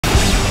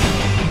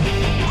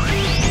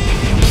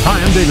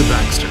I'm David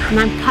Baxter. And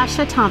I'm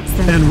Kasha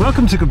Thompson. And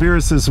welcome to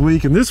Cabarrus This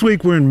Week. And this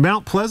week we're in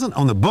Mount Pleasant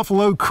on the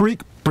Buffalo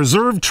Creek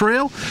Preserve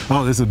Trail.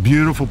 Oh, this is a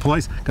beautiful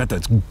place. Got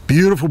that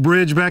beautiful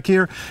bridge back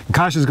here. And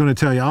Kasha's going to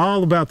tell you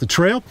all about the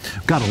trail.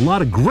 We've got a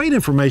lot of great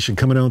information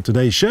coming on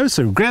today's show,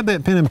 so grab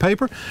that pen and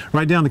paper,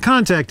 write down the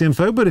contact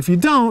info. But if you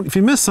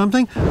miss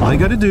something, all you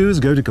got to do is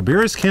go to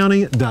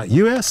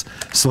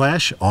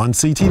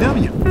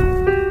cabarruscounty.us/on-CTW.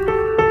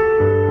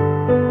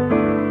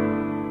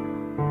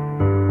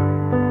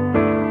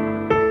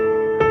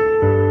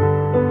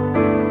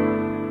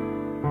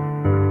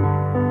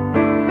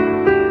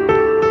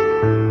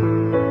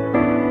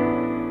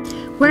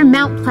 We're in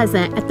Mount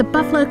Pleasant at the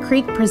Buffalo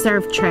Creek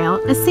Preserve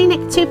Trail, a scenic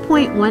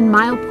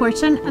 2.1-mile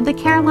portion of the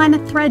Carolina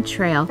Thread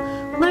Trail,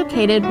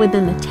 located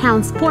within the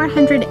town's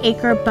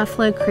 400-acre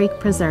Buffalo Creek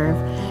Preserve.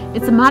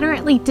 It's a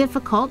moderately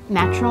difficult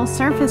natural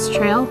surface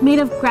trail made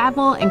of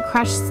gravel and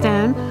crushed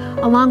stone,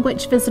 along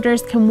which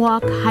visitors can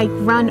walk, hike,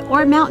 run,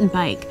 or mountain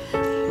bike.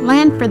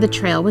 Land for the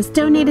trail was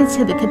donated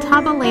to the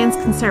Catawba Lands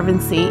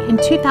Conservancy in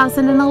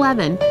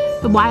 2011.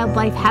 The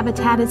wildlife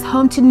habitat is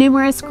home to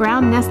numerous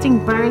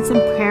ground-nesting birds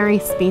and prairie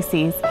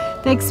species.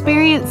 The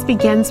experience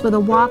begins with a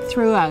walk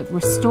through a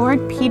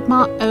restored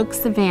Piedmont oak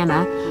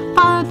savanna.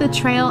 Follow the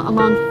trail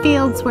along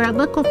fields where a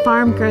local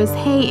farm grows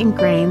hay and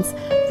grains.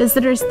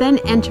 Visitors then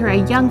enter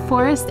a young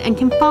forest and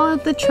can follow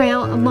the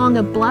trail along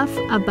a bluff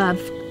above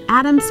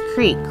Adams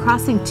Creek,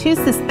 crossing two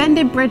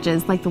suspended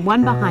bridges like the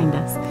one behind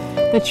us.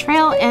 The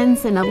trail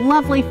ends in a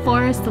lovely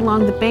forest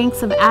along the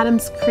banks of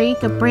Adams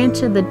Creek, a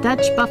branch of the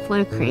Dutch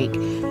Buffalo Creek.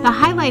 The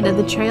highlight of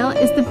the trail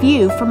is the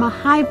view from a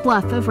high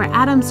bluff over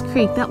Adams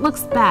Creek that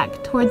looks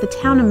back toward the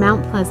town of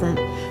Mount Pleasant.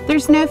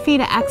 There's no fee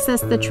to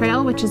access the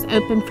trail, which is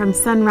open from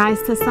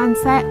sunrise to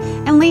sunset,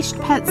 and leashed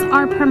pets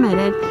are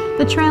permitted.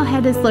 The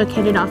trailhead is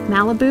located off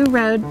Malibu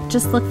Road.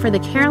 Just look for the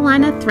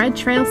Carolina Thread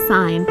Trail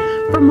sign.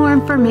 For more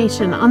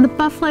information on the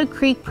Buffalo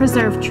Creek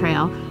Preserve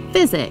Trail,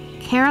 visit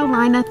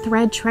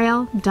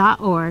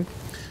carolinathreadtrail.org.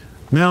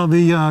 Now,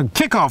 the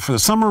kickoff for the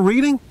summer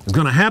reading is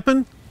going to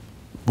happen.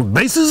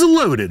 Bases are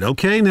loaded,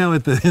 okay? Now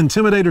at the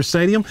Intimidator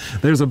Stadium,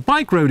 there's a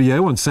bike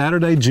rodeo on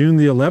Saturday, June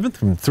the 11th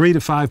from 3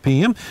 to 5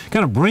 p.m.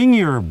 Kind of bring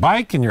your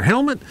bike and your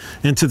helmet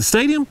into the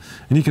stadium,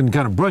 and you can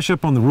kind of brush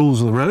up on the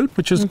rules of the road,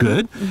 which is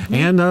good,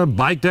 and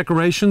bike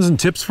decorations and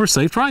tips for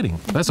safe riding.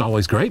 That's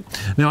always great.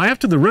 Now,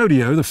 after the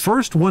rodeo, the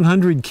first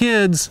 100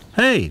 kids,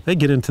 hey, they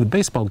get into the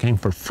baseball game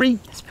for free.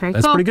 That's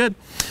pretty good.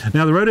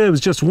 Now, the rodeo is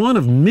just one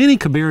of many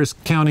Cabarrus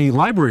County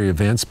Library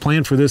events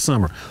planned for this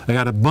summer. They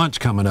got a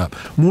bunch coming up.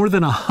 More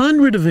than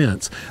 100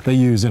 events. They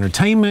use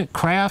entertainment,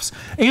 crafts,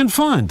 and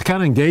fun to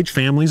kind of engage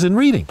families in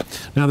reading.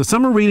 Now, the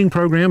summer reading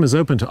program is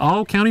open to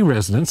all county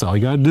residents. All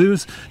you got to do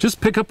is just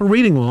pick up a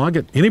reading log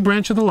at any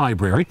branch of the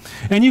library,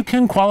 and you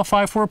can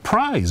qualify for a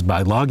prize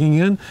by logging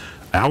in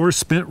hours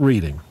spent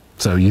reading.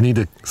 So you need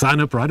to sign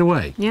up right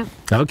away. Yeah.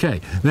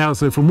 Okay. Now,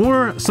 so for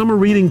more summer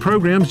reading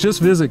programs, just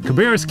visit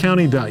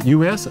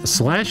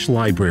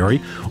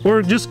cabarruscounty.us/library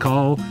or just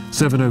call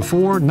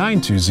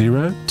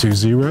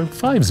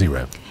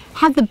 704-920-2050.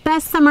 Have the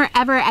best summer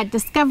ever at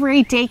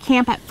Discovery Day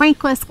Camp at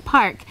Franklisk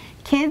Park.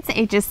 Kids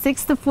ages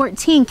 6 to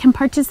 14 can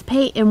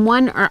participate in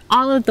one or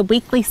all of the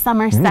weekly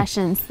summer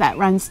sessions that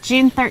runs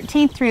June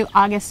 13th through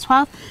August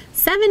 12th,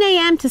 7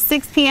 a.m. to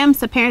 6 p.m.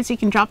 so parents you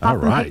can drop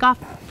off and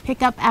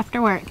pick up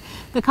after work.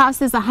 The cost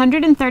is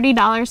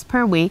 $130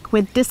 per week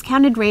with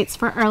discounted rates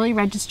for early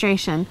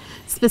registration.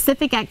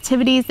 Specific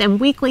activities and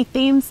weekly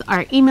themes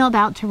are emailed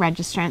out to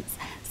registrants.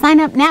 Sign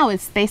up now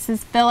as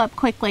spaces fill up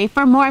quickly.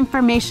 For more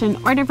information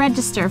or to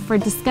register for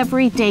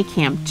Discovery Day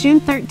Camp, June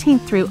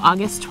 13th through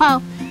August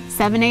 12th,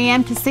 7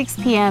 a.m. to 6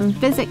 p.m.,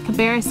 visit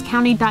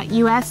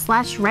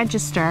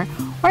cabarruscounty.us/register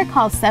or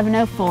call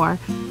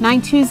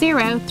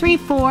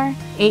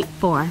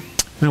 704-920-3484.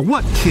 Now,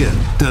 what kid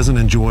doesn't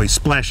enjoy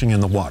splashing in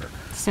the water?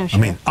 So sure.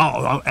 I mean,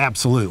 oh,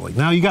 absolutely.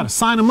 Now, you got to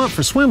sign them up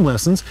for swim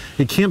lessons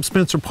at Camp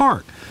Spencer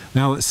Park.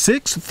 Now,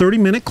 6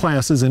 30-minute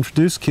classes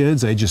introduce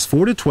kids ages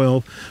 4 to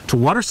 12 to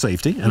water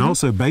safety and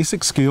also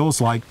basic skills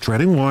like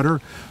treading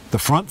water, the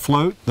front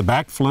float, the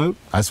back float.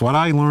 That's what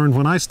I learned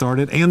when I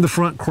started, and the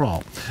front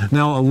crawl.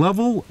 Now, a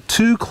level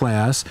 2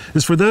 class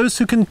is for those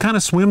who can kind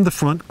of swim the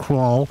front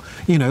crawl,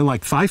 you know,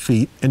 like 5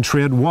 feet and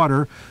tread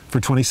water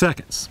for 20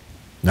 seconds.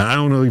 Now, I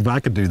don't know if I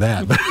could do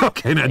that, but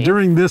okay. Now,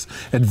 during this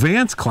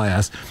advanced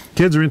class,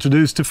 kids are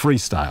introduced to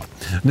freestyle.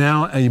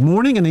 Now, a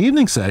morning and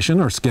evening session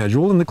are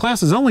scheduled, and the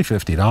class is only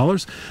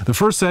 $50. The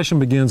first session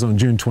begins on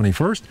June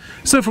 21st.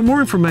 So for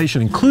more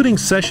information, including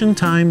session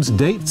times,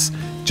 dates,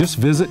 just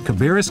visit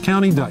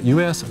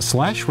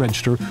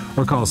cabarruscounty.us/register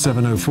or call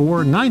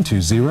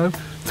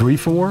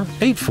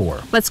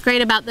 704-920-3484. What's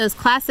great about those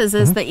classes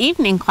is the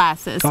evening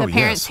classes, so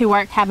parents who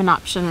work have an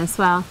option as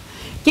well.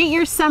 Get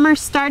your summer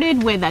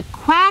started with a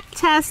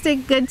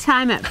quacktastic good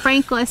time at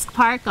Franklisk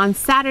Park on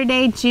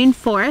Saturday, June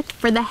 4th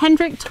for the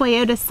Hendrick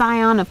Toyota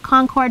Scion of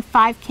Concord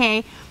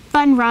 5K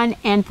Fun Run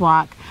and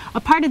Walk. A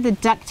part of the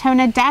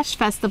Ducktona Dash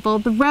Festival,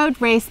 the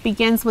road race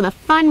begins with a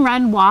fun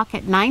run walk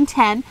at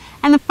 9:10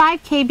 and the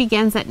 5K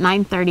begins at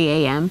 9:30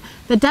 a.m.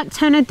 The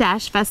Ducktona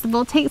Dash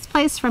Festival takes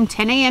place from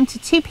 10 a.m. to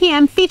 2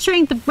 p.m.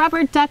 featuring the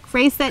rubber duck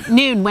race at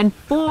noon when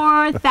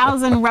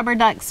 4,000 rubber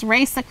ducks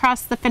race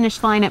across the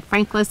finish line at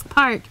Franklin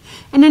Park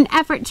in an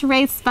effort to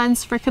raise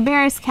funds for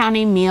Cabarrus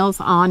County Meals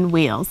on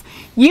Wheels.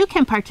 You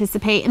can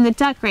participate in the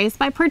duck race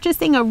by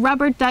purchasing a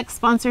rubber duck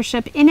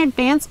sponsorship in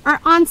advance or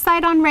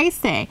on-site on race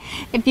day.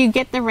 If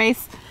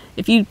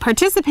you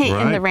participate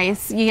in the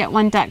race, you get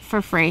one duck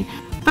for free.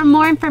 For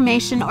more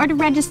information or to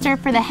register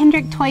for the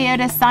Hendrick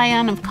Toyota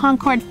Scion of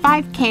Concord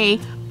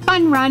 5K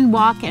Fun Run,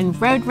 Walk, and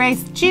Road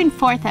Race June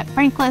 4th at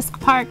Franklin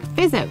Park,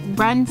 visit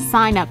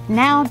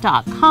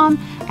runsignupnow.com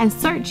and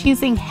search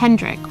using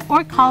Hendrick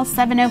or call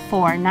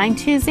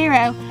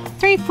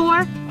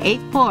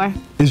 704-920-3484.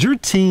 Is your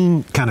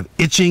teen kind of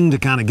itching to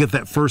kind of get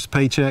that first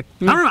paycheck?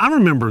 I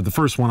remember the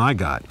first one I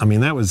got. I mean,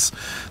 that was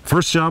the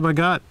first job I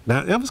got.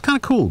 That was kind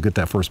of cool, get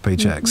that first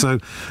paycheck. So,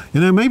 you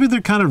know, maybe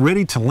they're kind of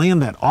ready to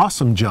land that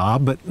awesome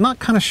job, but not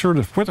kind of sure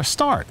where to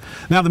start.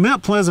 Now, the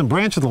Mount Pleasant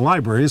branch of the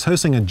library is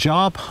hosting a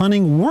job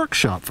hunting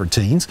workshop for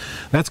teens.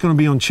 That's going to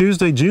be on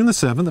Tuesday, June the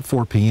 7th at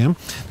 4 p.m.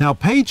 Now,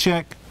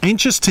 paycheck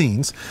anxious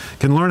teens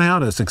can learn how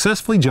to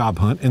successfully job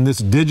hunt in this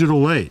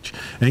digital age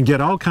and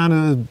get all kind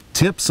of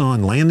tips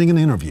on landing an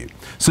interview.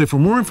 So for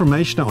more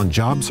information on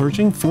job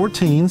searching for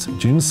teens,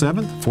 June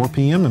 7th, 4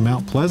 p.m. in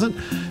Mount Pleasant,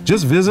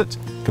 just visit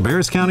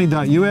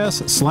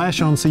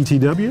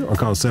cabarruscounty.us/on-CTW or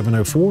call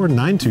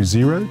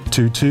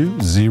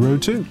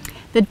 704-920-2202.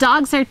 The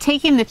dogs are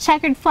taking the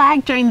checkered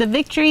flag during the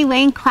Victory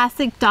Lane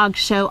Classic Dog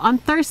Show on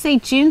Thursday,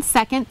 June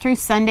 2nd through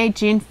Sunday,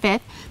 June 5th.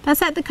 That's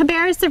at the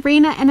Cabarrus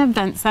Arena and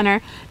Event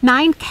Center.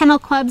 9 kennel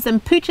clubs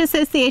and pooch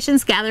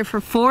associations gather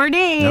for 4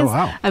 days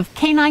of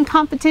canine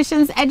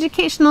competitions,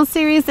 educational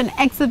series, and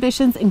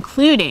exhibitions,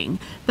 including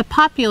the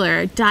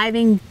popular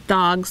Diving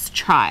Dogs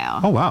Trial.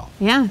 Oh, wow.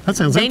 Yeah. That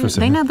sounds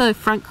interesting. They know the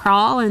front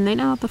crawl and they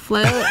know how to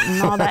float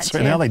and all that too.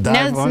 Right. Now they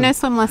dive no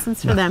swim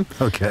lessons for them.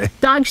 Okay.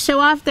 Dogs show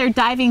off their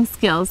diving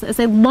skills as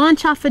they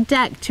launch off a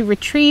deck to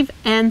retrieve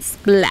and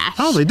splash.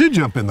 Oh, they do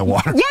jump in the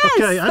water. Yes,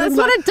 okay. that's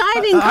what a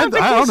diving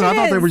competition I don't know. I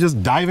thought is. they were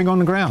just diving on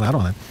the ground. I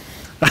don't know.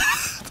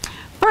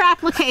 For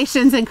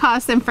applications and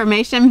cost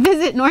information,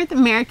 visit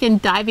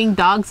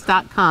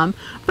NorthAmericanDivingDogs.com.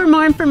 For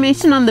more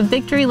information on the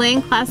Victory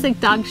Lane Classic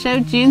Dog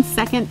Show, June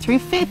 2nd through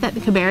 5th at the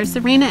Cabarrus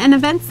Arena and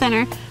Event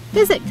Center,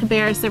 visit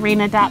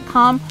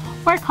cabarrusarena.com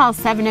or call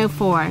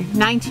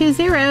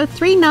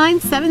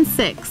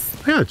 704-920-3976.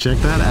 I gotta check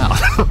that out.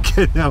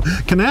 Okay, now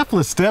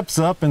Kannapolis steps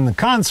up in the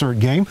concert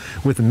game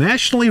with the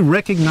nationally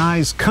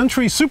recognized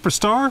country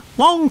superstar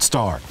Lone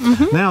Star.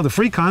 Now the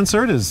free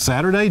concert is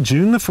Saturday,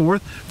 June the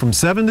 4th from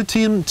 7 to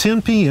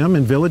 10 p.m.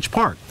 in Village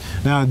Park.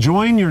 Now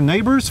join your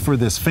neighbors for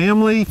this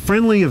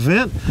family-friendly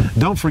event.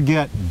 Don't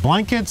forget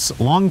blankets,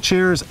 lawn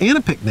chairs, and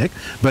a picnic,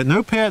 but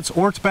no pets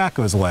or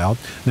tobacco is allowed.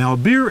 Now a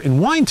beer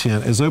and wine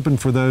tent is open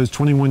for those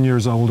 21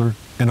 years older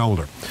and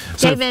older.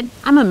 So, David,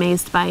 I'm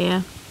amazed by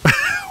you.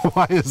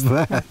 why is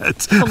that?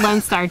 It's a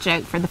Lone Star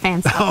joke for the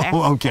fans out there.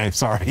 Oh, okay,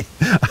 sorry.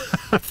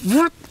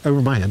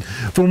 Over my head.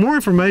 For more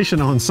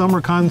information on summer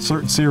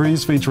concert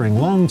series featuring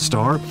Lone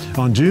Star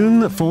on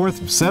June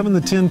 4th, 7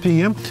 to 10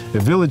 p.m.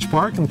 at Village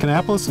Park in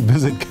Kannapolis,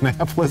 visit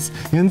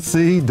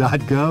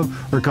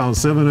kannapolisnc.gov or call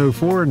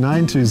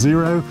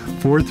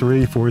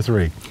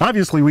 704-920-4343.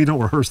 Obviously, we don't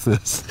rehearse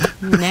this.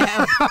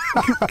 No.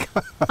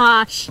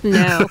 Gosh,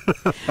 no.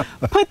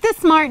 Put the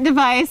smart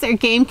device or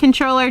game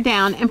controller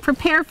down and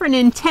prepare for an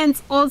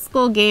intense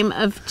old-school game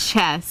of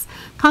chess.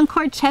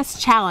 Concord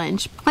Chess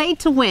Challenge, Play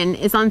to Win,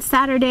 is on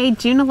Saturday,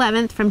 June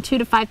 11th from 2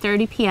 to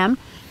 5:30 p.m.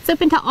 It's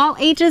open to all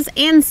ages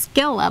and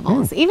skill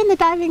levels, even the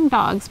diving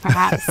dogs,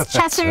 perhaps.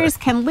 Chessers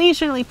can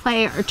leisurely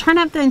play or turn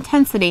up the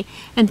intensity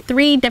in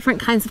 3 different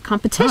kinds of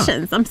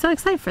competitions. I'm so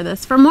excited for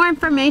this. For more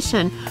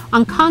information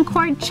on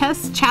Concord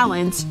Chess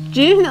Challenge,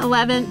 June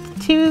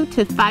 11th, 2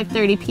 to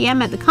 5:30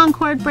 p.m. at the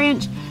Concord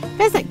branch,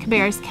 visit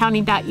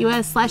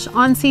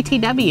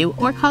cabarruscounty.us/on-CTW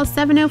or call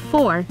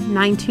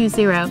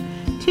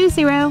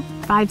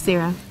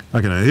 704-920-2050.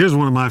 Okay, now here's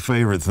one of my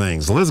favorite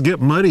things. Let's get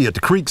muddy at the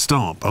Creek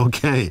Stomp.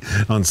 Okay,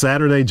 on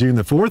Saturday, June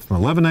the 4th from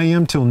 11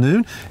 a.m. till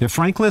noon at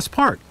Franklin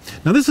Park.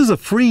 Now this is a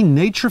free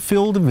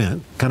nature-filled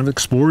event, kind of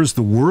explores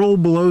the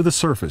world below the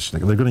surface.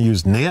 They're going to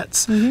use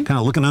nets, kind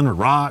of looking under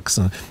rocks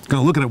and kind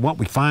of looking at what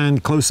we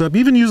find close up,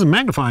 even using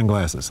magnifying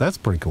glasses. That's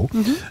pretty cool.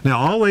 Now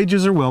all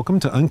ages are welcome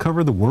to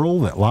uncover the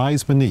world that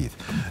lies beneath.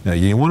 Now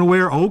you want to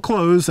wear old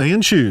clothes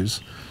and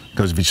shoes,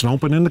 because if you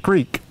stomping in the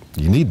creek,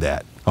 you need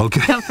that.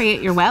 Okay. Don't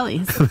forget your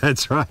wellies.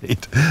 That's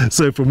right.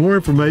 So for more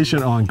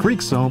information on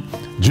Creek Stomp,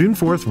 June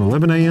 4th from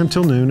 11 a.m.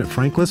 till noon at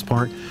Franklin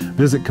Park,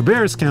 visit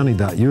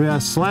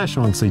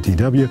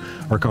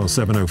cabarruscounty.us/on-CTW or call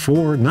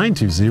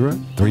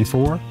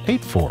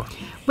 704-920-3484.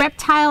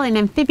 Reptile and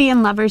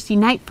amphibian lovers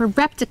unite for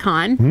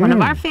Repticon, one of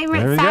our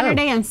favorites,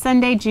 Saturday and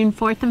Sunday, June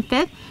 4th and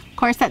 5th.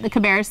 course, at the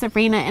Cabarrus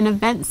Arena and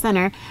Event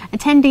Center.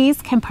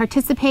 Attendees can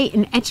participate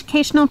in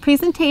educational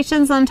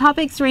presentations on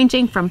topics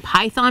ranging from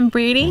python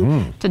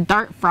breeding to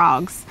dart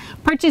frogs.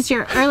 Purchase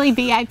your early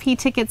VIP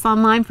tickets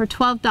online for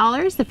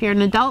 $12. If you're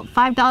an adult,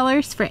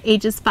 $5 for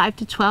ages 5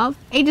 to 12.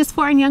 Ages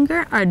 4 and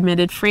younger are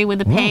admitted free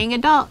with a paying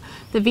adult.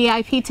 The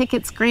VIP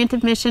tickets grant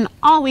admission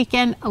all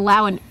weekend,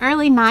 allow an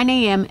early 9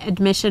 a.m.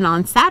 admission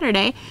on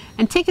Saturday,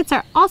 and tickets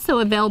are also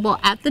available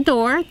at the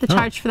door. The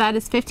charge for that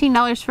is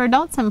 $15 for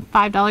adults and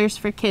 $5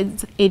 for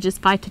kids ages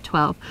 5 to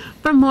 12.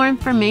 For more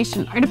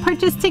information or to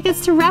purchase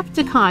tickets to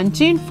Repticon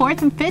June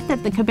 4th and 5th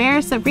at the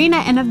Cabarrus Arena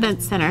and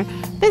Event Center,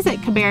 visit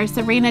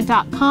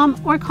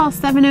cabarrusarena.com or call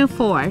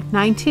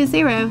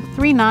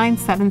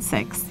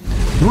 704-920-3976.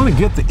 You want to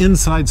get the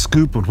inside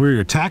scoop of where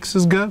your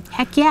taxes go?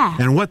 Heck yeah.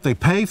 And what they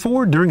pay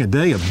for during a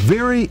day of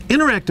very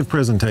interactive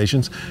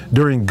presentations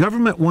during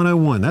Government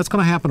 101. That's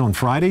going to happen on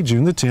Friday,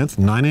 June the 10th,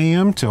 9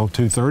 a.m. till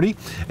 2:30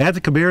 at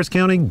the Cabarrus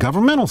County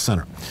Governmental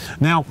Center.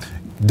 Now,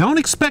 don't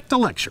expect a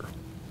lecture.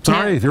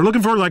 Sorry, if you're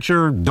looking for a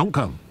lecture, don't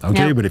come.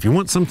 Okay, Nope. But if you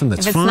want something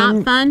that's If it's fun,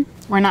 not fun,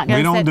 we're not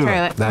going to sit through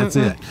it. That's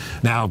it.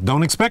 Now,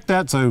 don't expect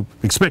that, so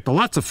expect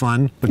lots of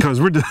fun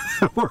because we're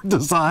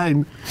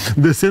designing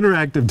this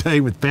interactive day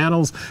with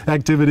panels,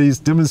 activities,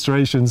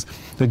 demonstrations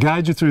that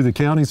guide you through the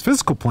county's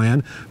fiscal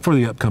plan for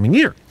the upcoming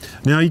year.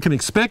 Now, you can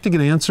expect to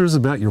get answers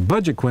about your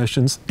budget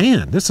questions,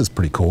 and this is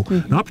pretty cool,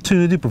 an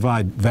opportunity to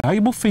provide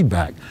valuable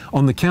feedback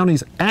on the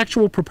county's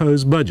actual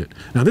proposed budget.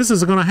 Now, this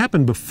is going to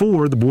happen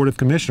before the Board of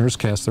Commissioners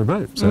cast their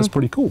vote, so that's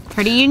pretty cool.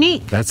 Pretty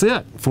unique. That's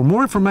it. For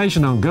more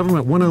information on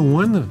Government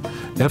 101, the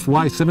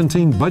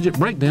FY17 budget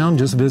breakdown,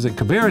 just visit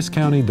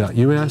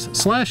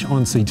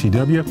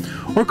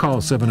cabarruscounty.us/on-CTW or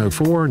call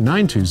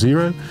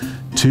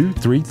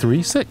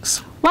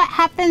 704-920-2336. What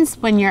happens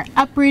when you're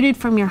uprooted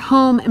from your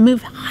home and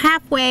move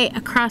halfway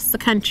across the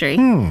country?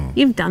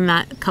 You've done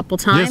that a couple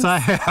times. Yes, I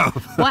have.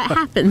 What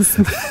happens?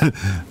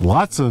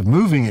 Lots of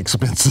moving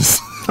expenses.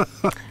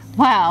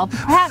 Well,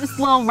 perhaps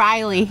Lil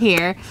Riley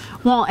here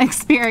won't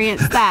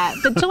experience that,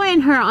 but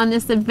join her on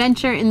this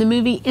adventure in the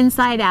movie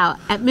Inside Out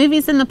at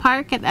Movies in the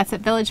Park, that's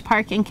at Village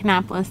Park in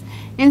Kannapolis.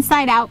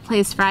 Inside Out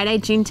plays Friday,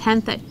 June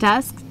 10th at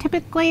dusk.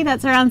 Typically,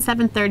 that's around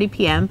 7:30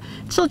 p.m.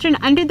 Children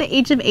under the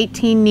age of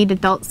 18 need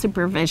adult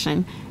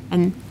supervision,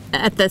 and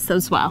at this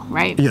as well,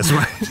 right? Yes,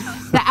 right.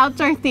 The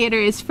outdoor theater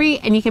is free,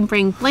 and you can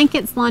bring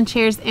blankets, lawn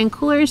chairs, and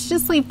coolers.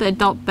 Just leave the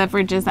adult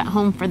beverages at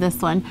home for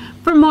this one.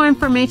 For more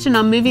information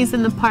on Movies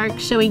in the Park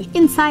showing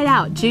Inside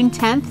Out June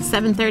 10th,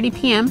 7:30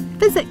 p.m.,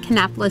 visit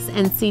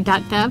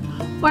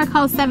kannapolisnc.gov or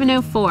call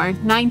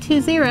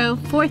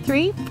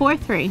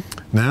 704-920-4343.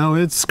 Now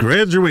it's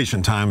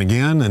graduation time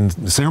again, and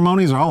the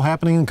ceremonies are all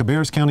happening in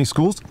Cabarrus County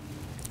Schools.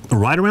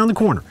 Right around the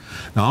corner.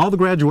 Now, all the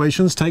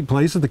graduations take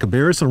place at the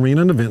Cabarrus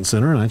Arena and Event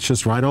Center, and that's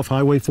just right off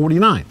Highway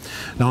 49.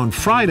 Now, on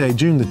Friday,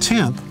 June the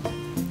 10th,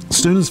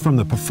 students from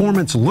the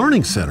Performance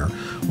Learning Center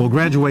will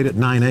graduate at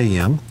 9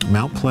 a.m.,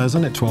 Mount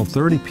Pleasant at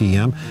 12:30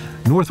 p.m.,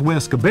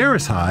 Northwest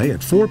Cabarrus High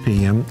at 4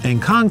 p.m.,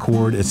 and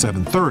Concord at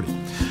 7:30.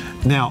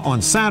 Now,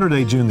 on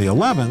Saturday, June the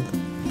 11th,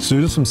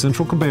 students from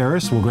Central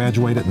Cabarrus will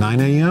graduate at 9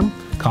 a.m.,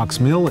 Cox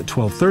Mill at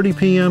 12:30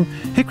 p.m.,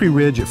 Hickory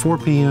Ridge at 4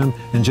 p.m.,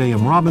 and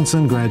J.M.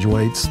 Robinson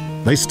graduates.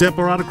 They step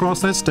right across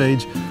that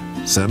stage,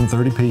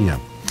 7:30 p.m.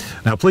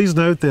 Now, please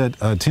note that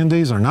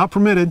attendees are not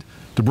permitted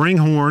to bring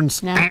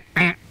horns,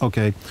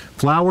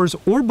 flowers,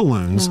 or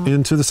balloons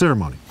into the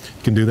ceremony.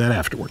 You can do that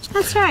afterwards.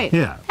 That's right.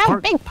 Yeah. Have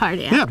a big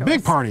party afterwards. Yeah,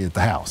 big party at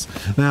the house.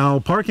 Now,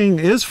 parking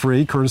is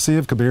free, courtesy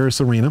of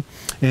Cabarrus Arena.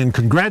 And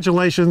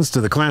congratulations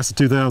to the class of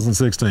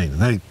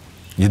 2016.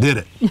 You did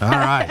it. All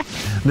right.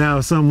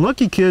 Now, some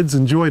lucky kids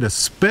enjoyed a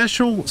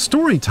special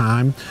story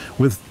time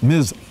with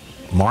Ms.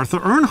 Martha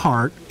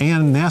Earnhardt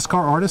and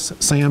NASCAR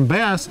artist Sam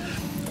Bass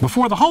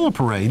before the Holo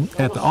Parade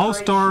at the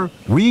All-Star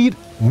Reed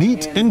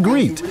Meet and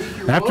Greet.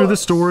 After the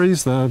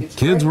stories, the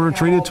kids were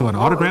treated to an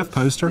autographed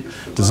poster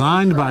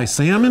designed by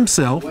Sam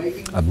himself.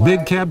 A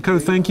big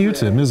Cabco thank you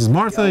to Mrs.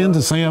 Martha and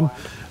to Sam.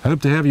 I hope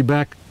to have you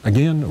back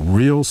again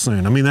real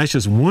soon. I mean, that's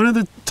just one of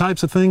the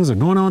types of things that are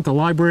going on at the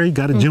library.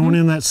 Got to join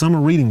in that summer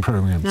reading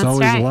program. It's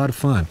always a lot of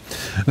fun.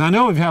 Now, I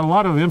know we've had a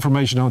lot of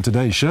information on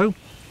today's show.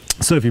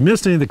 So if you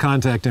missed any of the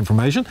contact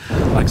information,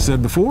 like I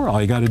said before, all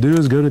you got to do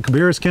is go to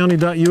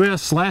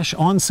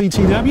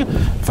cabarruscounty.us/on-CTW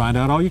and find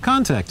out all your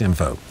contact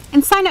info.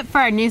 And sign up for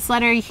our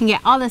newsletter. You can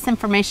get all this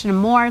information and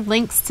more.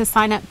 Links to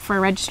sign up for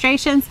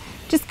registrations.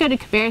 Just go to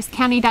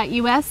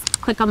cabarruscounty.us,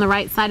 click on the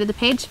right side of the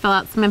page, fill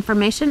out some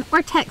information,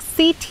 or text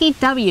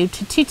CTW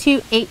to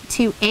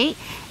 22828.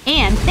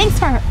 And thanks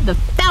for the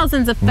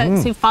thousands of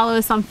folks who follow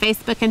us on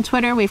Facebook and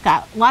Twitter. We've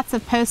got lots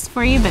of posts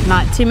for you, but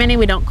not too many.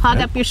 We don't clog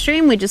up your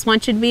stream. We just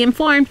want you to be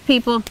informed,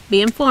 people.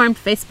 Be informed.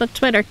 Facebook,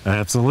 Twitter.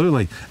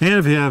 Absolutely. And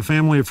if you have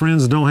family or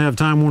friends that don't have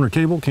Time Warner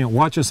Cable, can't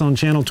watch us on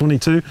Channel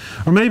 22,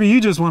 or maybe you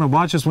just want to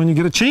watch us when you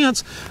get a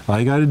chance, all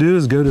you got to do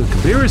is go to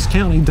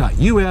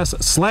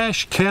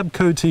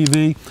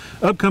cabarruscounty.us/CabcoTV.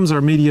 Up comes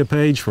our media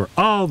page for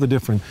all the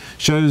different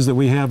shows that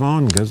we have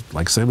on, because,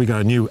 like I said, we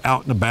got a new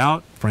Out and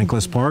About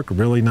Franklin Park,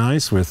 really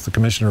nice with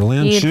Commissioner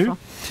Lynn Beautiful.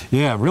 Shue.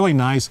 Yeah, really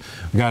nice.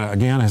 We got,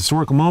 again,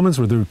 historical moments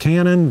with Drew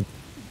Cannon,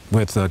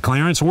 with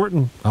Clarence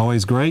Horton,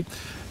 always great.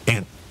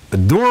 And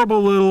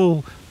adorable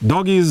little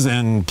doggies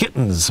and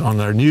kittens on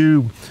their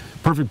new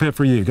Perfect Pet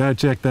for You. Got to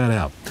check that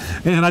out.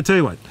 And I tell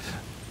you what,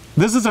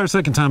 this is our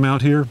second time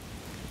out here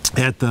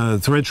at the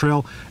Thread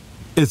Trail.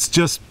 It's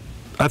just,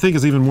 I think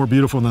it's even more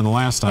beautiful than the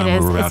last time we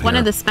were out here. It's one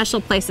of the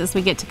special places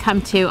we get to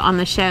come to on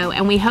the show,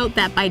 and we hope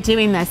that by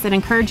doing this, it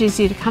encourages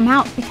you to come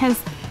out, because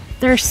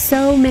there are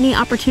so many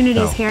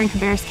opportunities here in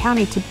Cabarrus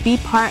County to be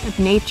part of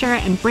nature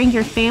and bring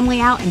your family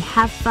out and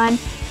have fun.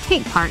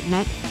 Take part in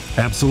it.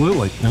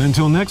 Absolutely. And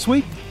until next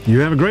week, you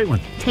have a great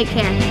one. Take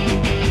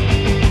care.